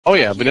Oh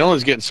yeah,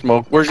 Vanilla's getting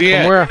smoked. Where's he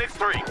at? Where?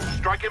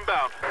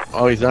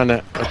 Oh, he's on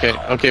that. Okay,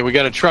 okay, we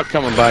got a truck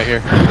coming by here.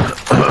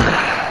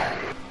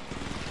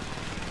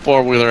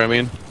 Four-wheeler, I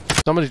mean.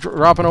 Somebody's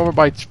dropping over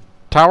by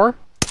tower.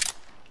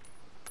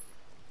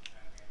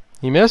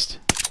 He missed.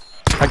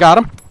 I got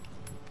him.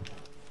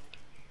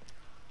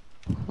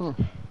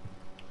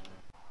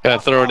 Gotta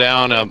throw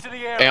down a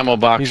ammo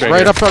box. He's right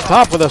right here. up on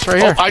top with us,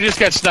 right here. Oh, I just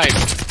got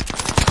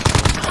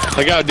sniped.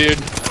 Look out, dude.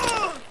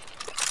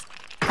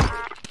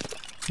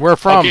 Where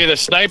from? Okay, the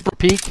sniper.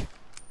 Peak.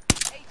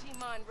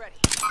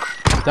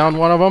 Down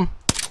one of them.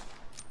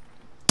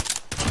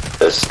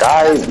 The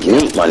sky's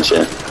meat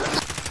munching.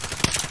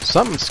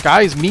 Something.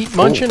 Sky's meat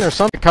munching or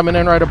something coming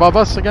in right above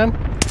us again.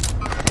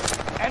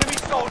 Enemy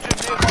soldier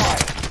nearby.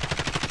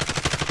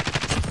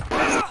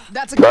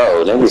 That's a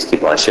Bro, niggas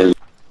keep on shit.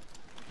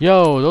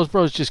 Yo, those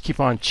bros just keep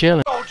on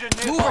chilling. Soldier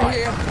Over nearby.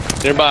 here.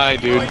 Nearby,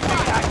 dude.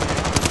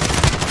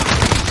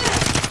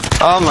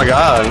 Oh my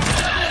god.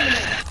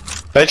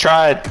 They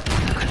tried.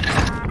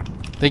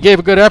 They gave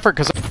a good effort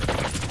because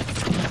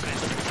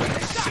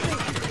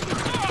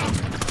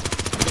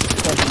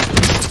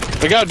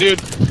Look out,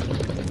 dude.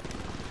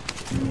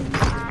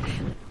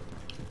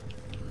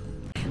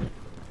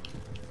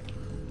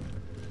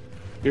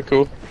 You're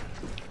cool.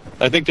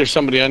 I think there's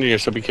somebody under here,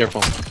 so be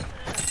careful.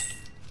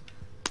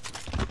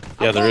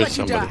 Yeah, there is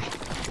somebody.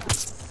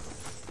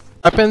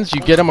 weapons,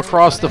 you get him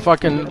across the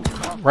fucking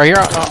right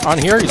here on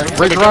here. He's a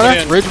bridge coming runner.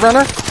 in. Bridge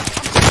runner.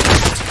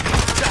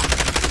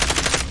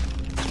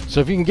 So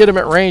if you can get him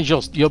at range,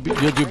 you'll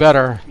do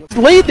better.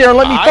 Laid there and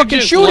let me fucking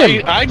shoot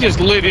him. I just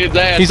lit his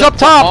ass. He's up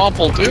top.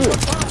 Awful too.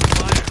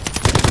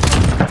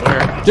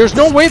 Where? There's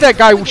no way that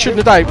guy shouldn't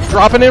have died.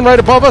 Dropping in right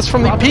above us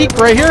from the peak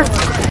right here.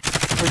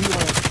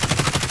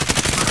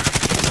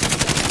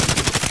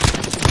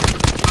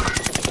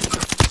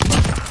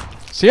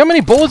 See how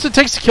many bullets it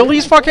takes to kill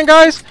these fucking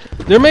guys?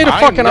 They're made of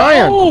fucking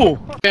iron.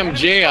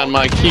 MJ on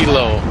my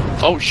kilo.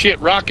 Oh shit,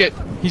 rocket.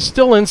 He's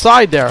still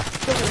inside there.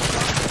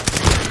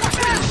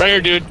 Right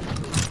here, dude.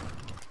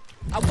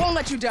 I won't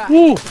let you die.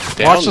 Woo.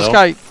 Down, Watch this though.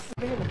 guy.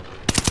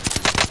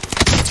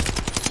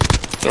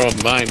 Throw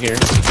a mine here.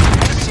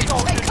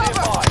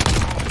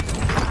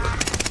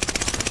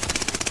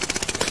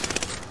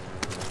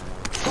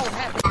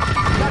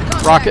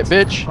 Rocket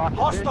bitch.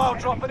 Hostile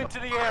dropping into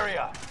the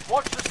area.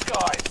 Watch the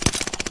skies.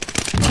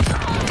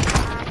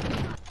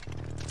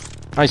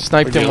 I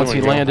sniped him once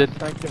he landed.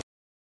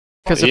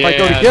 Because if I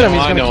go to Yeah, get him, no,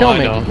 he's I gonna know, kill I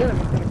me.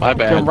 know. My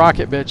bad. Them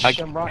rocket bitch.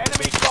 Enemy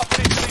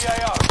dropping into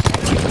the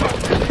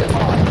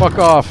AO. Fuck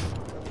off.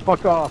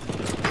 Fuck off.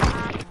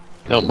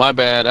 No, my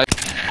bad.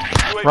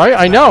 Right?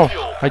 I know.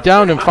 I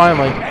downed him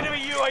finally.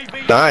 Enemy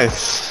UAV.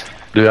 Nice.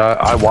 Dude,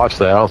 I watched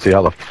that. I don't see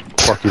how the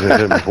fuck you didn't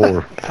hit him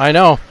before. I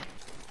know.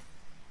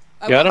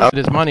 Got him? Get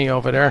his money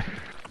over there.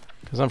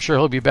 Because I'm sure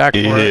he'll be back for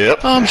it. Yep.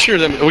 Oh, I'm sure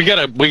that we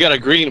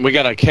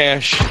got a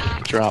cash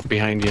drop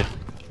behind you.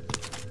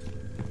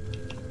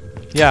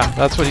 Yeah,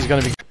 that's what he's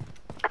gonna be.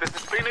 This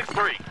is Phoenix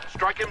 3.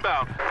 Strike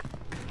inbound.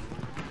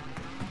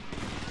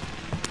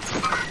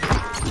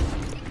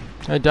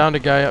 I downed a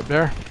guy up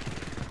there.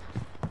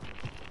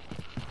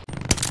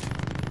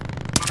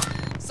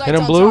 Hit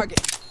him blue.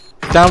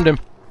 Downed him.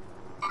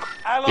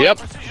 Yep,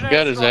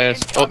 got his ass.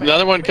 Oh,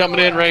 another one coming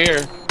in right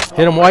here.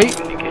 Hit him white.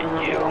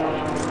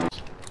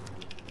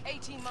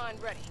 18 mine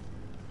ready.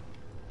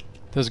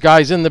 There's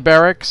guys in the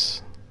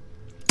barracks.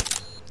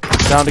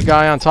 Downed a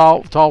guy on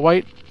tall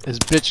white. His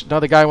bitch,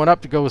 another guy went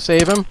up to go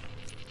save him.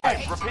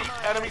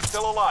 Repeat, enemy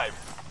still alive.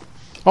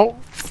 Oh,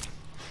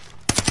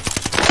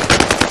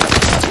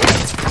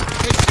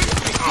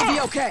 You'll be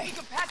okay. We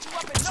can patch you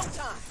up in no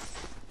time.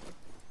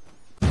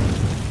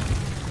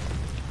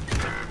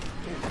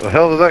 The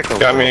hell does that come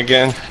Got from? me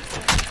again.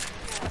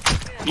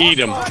 Eat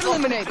him.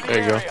 Eliminated.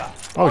 There you go.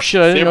 oh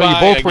shit! I didn't know you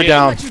Nearby both were again.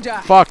 down. Let you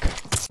die. Fuck.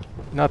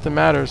 Nothing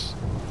matters.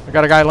 I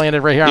got a guy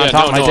landed right here on Yeah,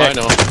 top no, of my no, I dick.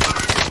 know.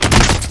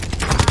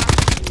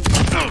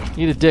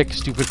 Eat a dick,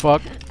 stupid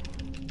fuck.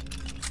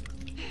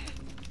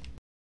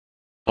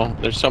 Oh,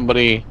 there's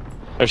somebody.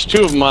 There's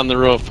two of them on the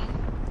roof.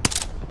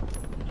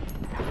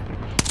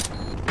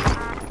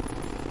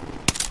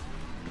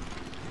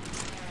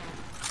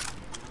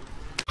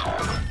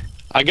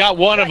 I got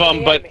one of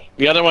them, but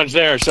the other one's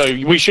there, so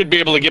we should be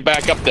able to get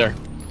back up there.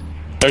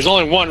 There's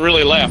only one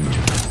really left.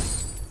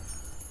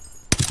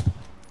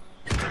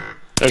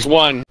 There's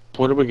one.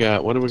 What do we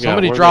got? What do we got?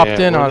 Somebody Where dropped they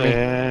at? in Where on they me.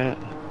 at?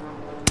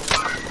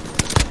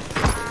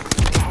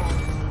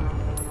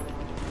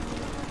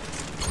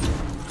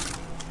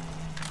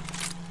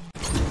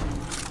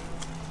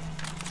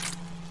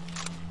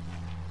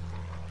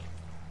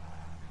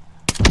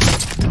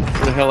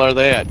 Where the hell are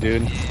they at,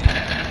 dude?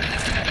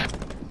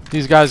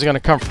 These guys are gonna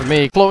come for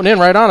me. Floating in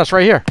right on us,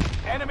 right here.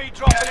 Enemy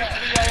dropping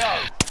into the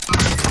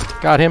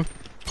AO. Got him.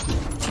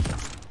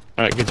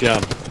 All right, good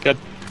job.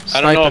 I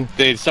don't know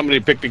if somebody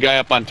picked a guy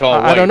up on tall.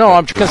 I don't know.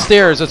 I'm checking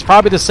stairs. It's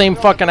probably the same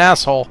fucking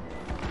asshole.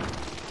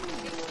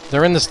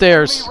 They're in the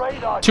stairs.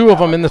 Two of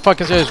them in the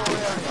fucking stairs.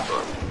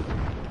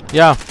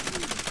 Yeah.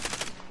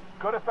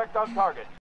 Good effect on target.